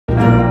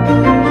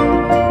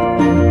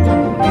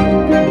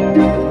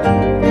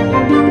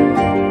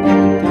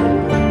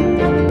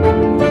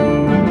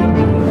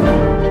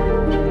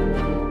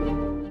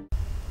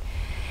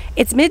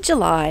It's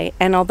mid-July,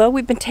 and although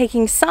we've been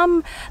taking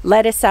some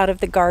lettuce out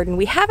of the garden,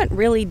 we haven't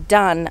really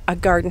done a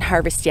garden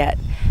harvest yet.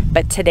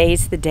 But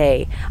today's the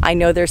day. I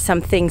know there's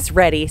some things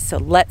ready, so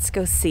let's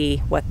go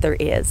see what there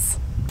is.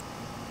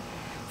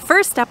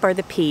 First up are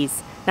the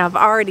peas. Now I've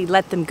already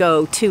let them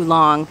go too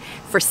long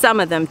for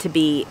some of them to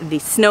be the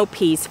snow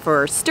peas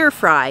for stir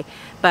fry,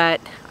 but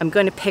I'm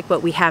going to pick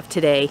what we have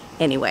today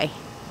anyway.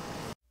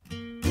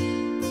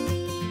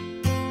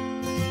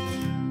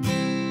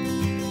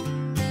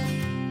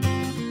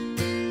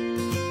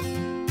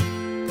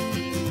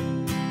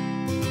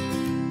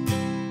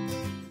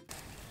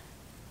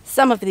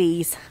 Some of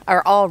these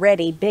are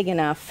already big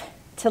enough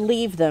to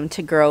leave them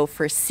to grow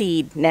for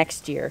seed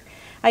next year.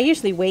 I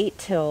usually wait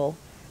till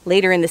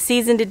later in the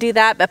season to do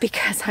that, but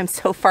because I'm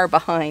so far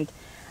behind,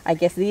 I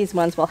guess these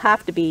ones will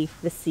have to be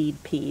the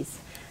seed peas.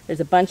 There's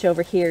a bunch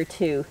over here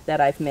too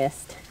that I've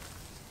missed.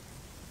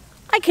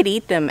 I could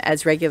eat them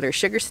as regular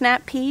sugar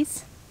snap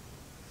peas.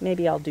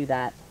 Maybe I'll do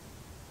that.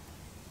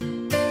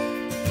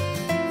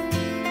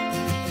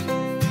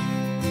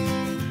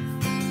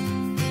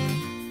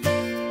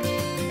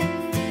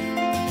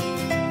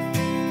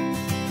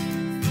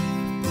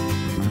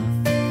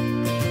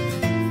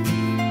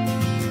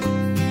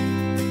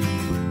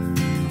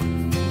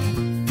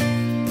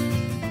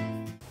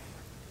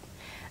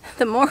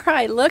 The more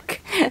I look,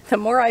 the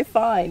more I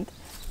find.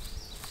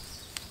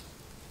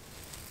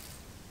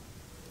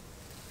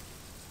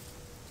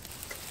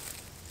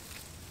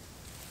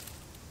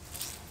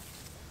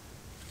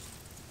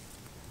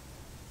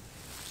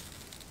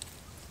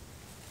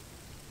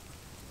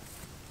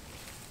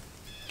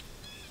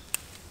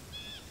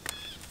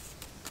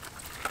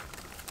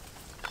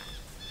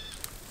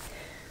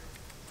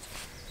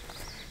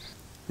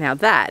 Now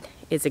that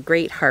is a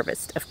great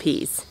harvest of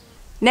peas.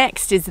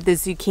 Next is the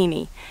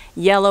zucchini.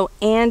 Yellow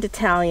and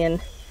Italian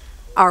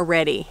are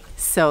ready,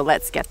 so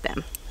let's get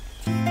them.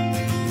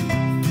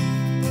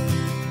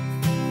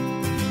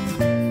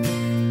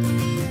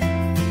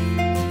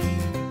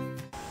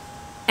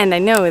 And I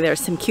know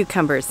there's some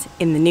cucumbers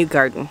in the new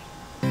garden.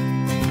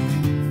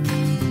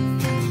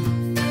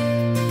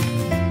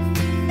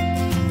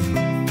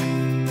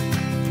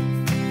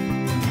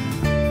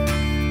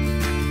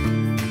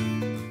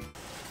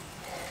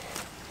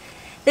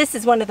 This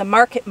is one of the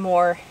Market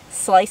More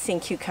slicing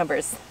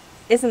cucumbers.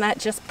 Isn't that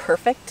just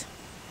perfect?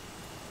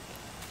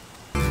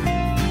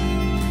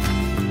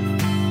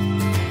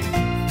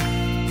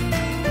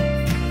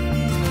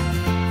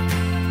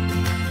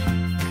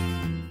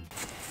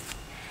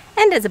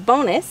 And as a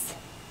bonus,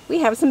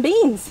 we have some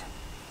beans.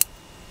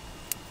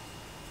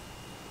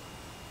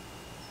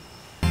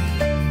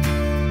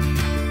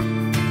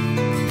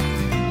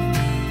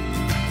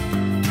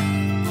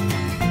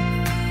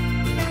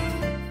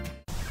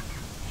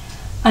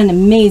 An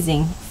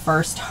amazing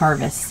first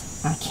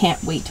harvest. I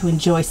can't wait to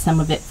enjoy some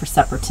of it for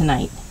supper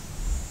tonight.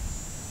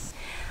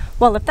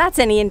 Well, if that's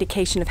any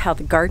indication of how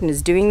the garden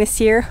is doing this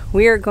year,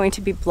 we are going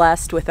to be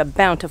blessed with a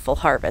bountiful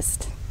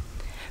harvest.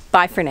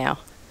 Bye for now.